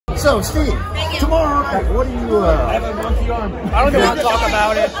So, Steve, tomorrow night, what do you, I have a monkey arm. I don't even want to talk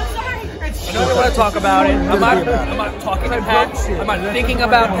about it. I don't even want to talk about it. I'm not talking to Pat. I'm not thinking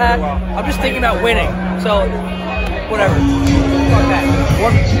about Pat. I'm just thinking about winning. So, whatever. Fuck that.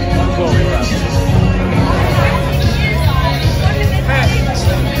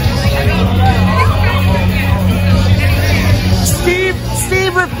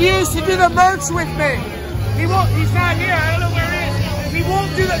 Steve refused to do the merch with me. He won't. He's not here. I don't know where he is. He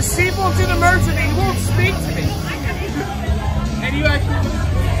won't do that. Steve won't do the merch with me. He won't speak to me. And you actually.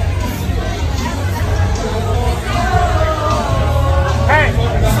 Hey,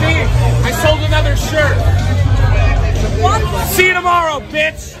 Steve, I sold another shirt. See you tomorrow,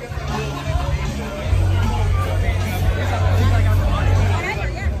 bitch.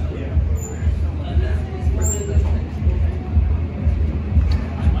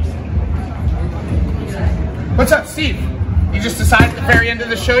 What's up, Steve? You just decided at the very end of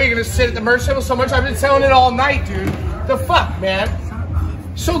the show you're gonna sit at the merch table so much? I've been selling it all night, dude. The fuck, man?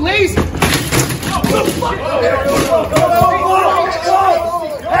 So lazy.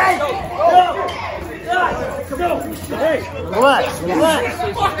 Hey, relax.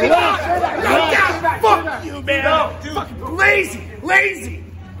 Fuck you, man. Fucking lazy.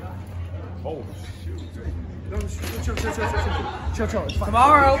 Oh, Chill.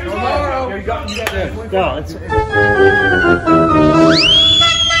 Tomorrow. no, it's...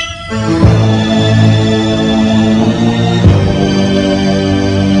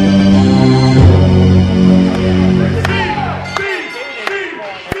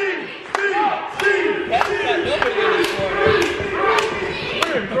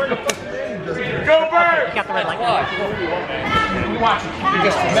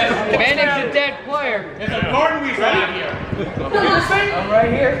 The man is a dead player. There's a garden weed right here. I'm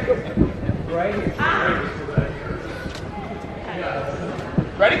right here.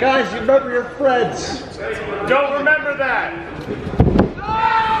 Ready? Guys, you remember your friends. Don't remember that.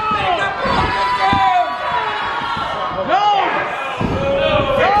 No!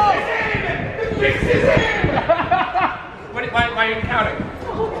 This is it! Why are you counting?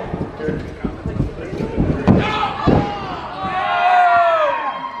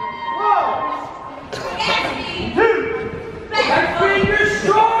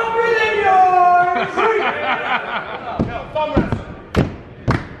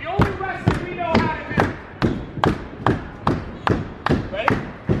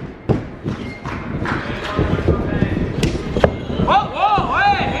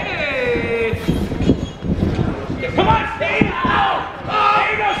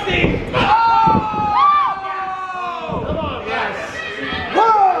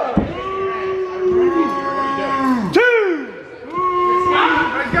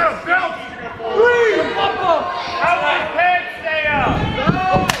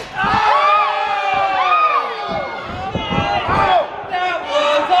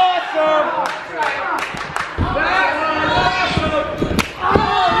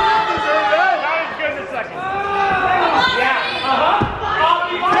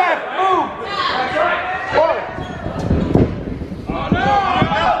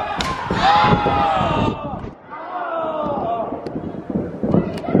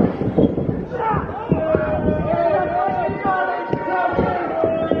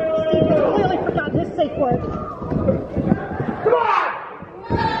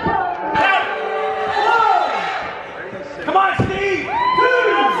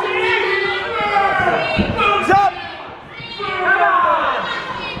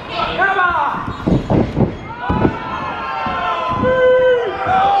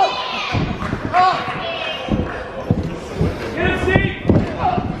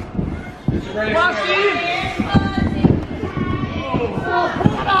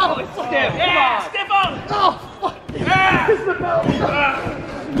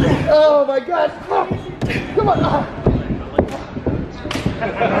 Oh my God! Oh, come on!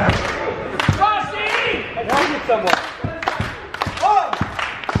 Frosty! I'll get someone. Oh!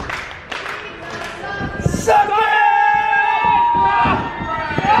 Suck it!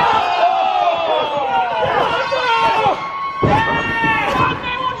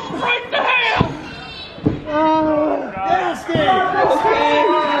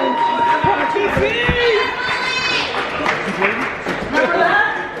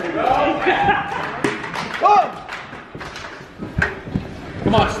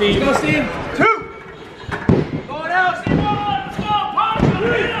 Come on, Steve. Let's go, Steve. 2. Going out, Steve. Let's go. Punch him.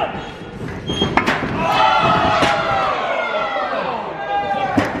 Hit him.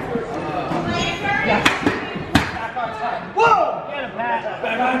 Yes. Back on top. Whoa. Get him, Pat.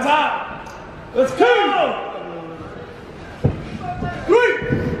 Back on top. Let's go.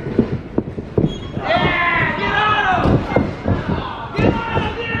 3.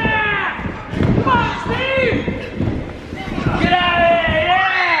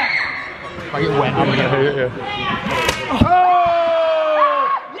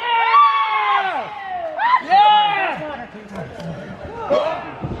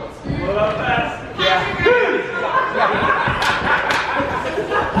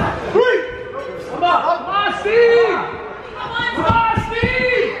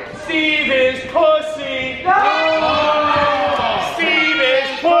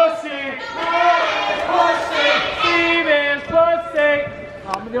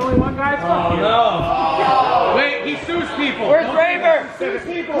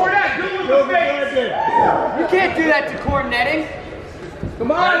 You can't do that to coordinating.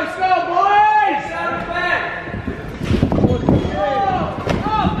 Come on, let's go, boys!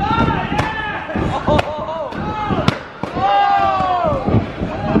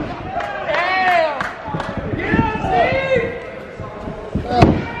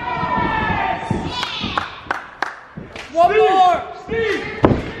 One more! Steve!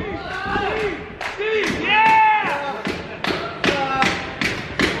 Yeah!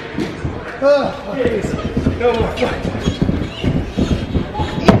 No more.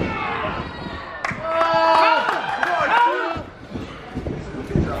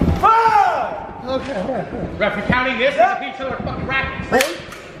 Okay. Ref, you're counting this as each other fucking rackets.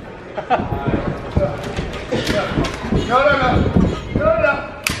 No.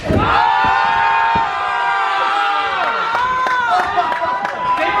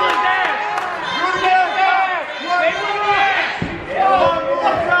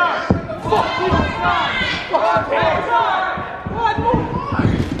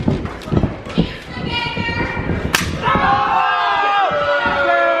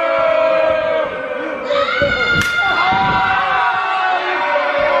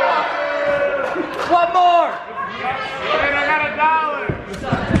 One more! And I got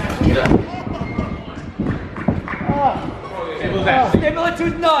 $1. Stimulate to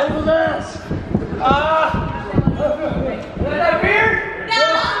nuts! Is that beer? No!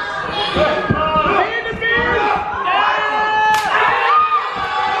 The beer?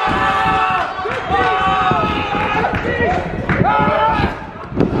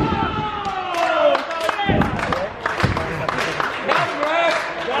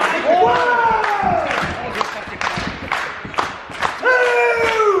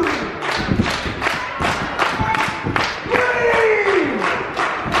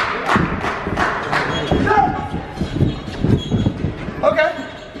 Okay.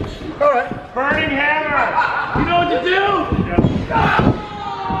 All right. Burning hammer! You know what to do?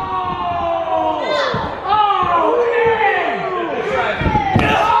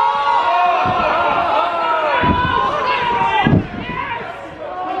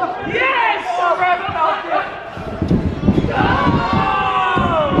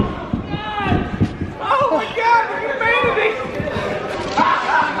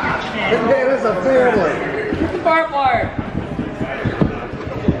 Man, it's a family. Barbed wire!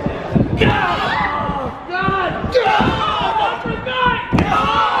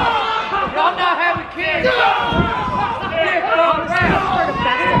 Y'all now have a kid!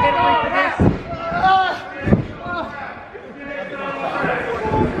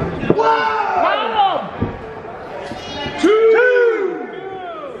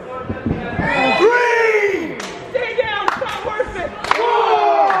 Stay down, it's not worth it!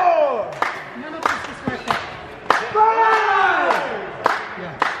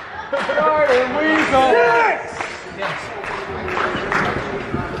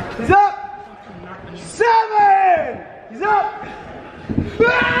 He's up. 7. He's up.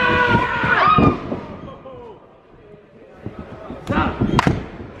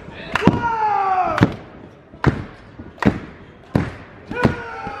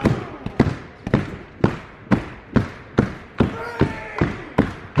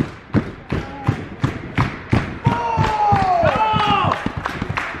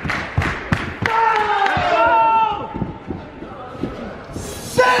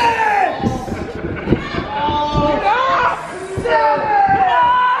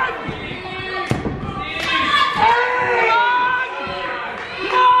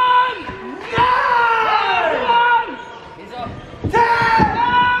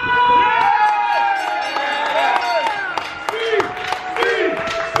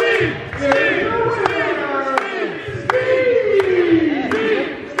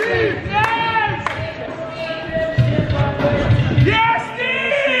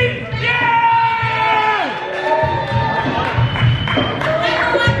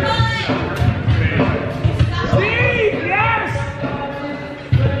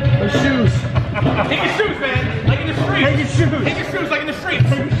 Take your shoes, man. Like in the street. Take your shoes. Take your shoes like in the street.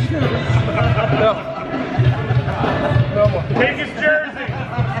 No. No more. Take his jersey.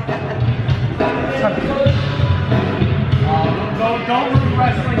 Don't ruin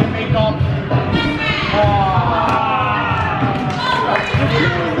wrestling and make up.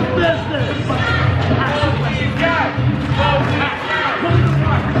 Business.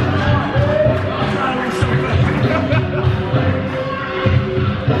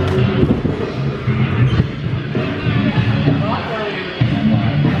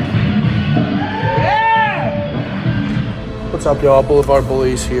 What's up, y'all? Boulevard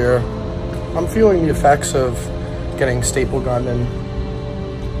Bullies here. I'm feeling the effects of getting staple gunned and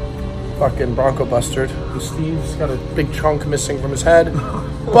fucking Bronco busted. And Steve's got a big chunk missing from his head.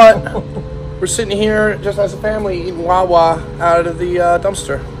 But we're sitting here just as a family eating Wawa out of the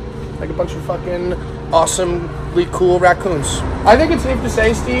dumpster. Like a bunch of fucking awesomely cool raccoons. I think it's safe to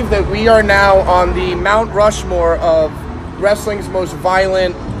say, Steve, that we are now on the Mount Rushmore of wrestling's most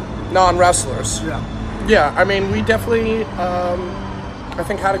violent non-wrestlers. Yeah, I mean, we definitely, I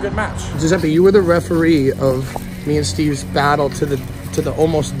think, had a good match. Giuseppe, you were the referee of me and Steve's battle to the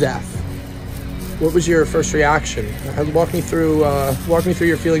almost death. What was your first reaction? Walk me through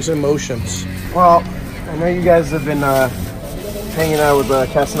your feelings and emotions. Well, I know you guys have been hanging out with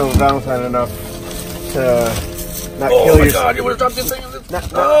Casanova Valentine enough to not kill yourself. God, you would have dropped this thing.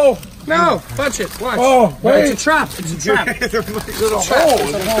 No, touch it. Watch. Oh, wait. It's a trap. It's a trap. There's a hole.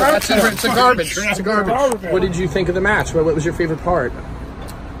 It's a garbage. It's a garbage. What did you think of the match? What was your favorite part?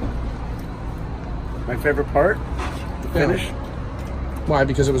 My favorite part? The finish. Why?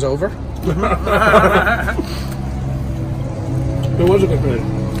 Because it was over? It was a good finish.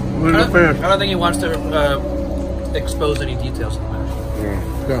 I don't think he wants to expose any details of the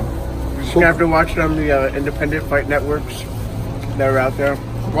match. No. You have to watch it on the independent fight networks that are out there.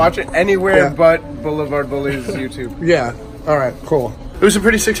 Watch it anywhere but Boulevard Bullies YouTube. Yeah. All right. Cool. It was a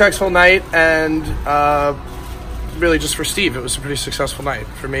pretty successful night, and really just for Steve, it was a pretty successful night.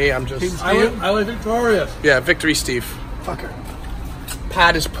 For me, I'm just... I was victorious. Yeah, victory, Steve. Fucker.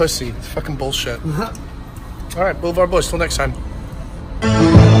 Pat is pussy. It's fucking bullshit. All right, Boulevard Bullies. Till next time.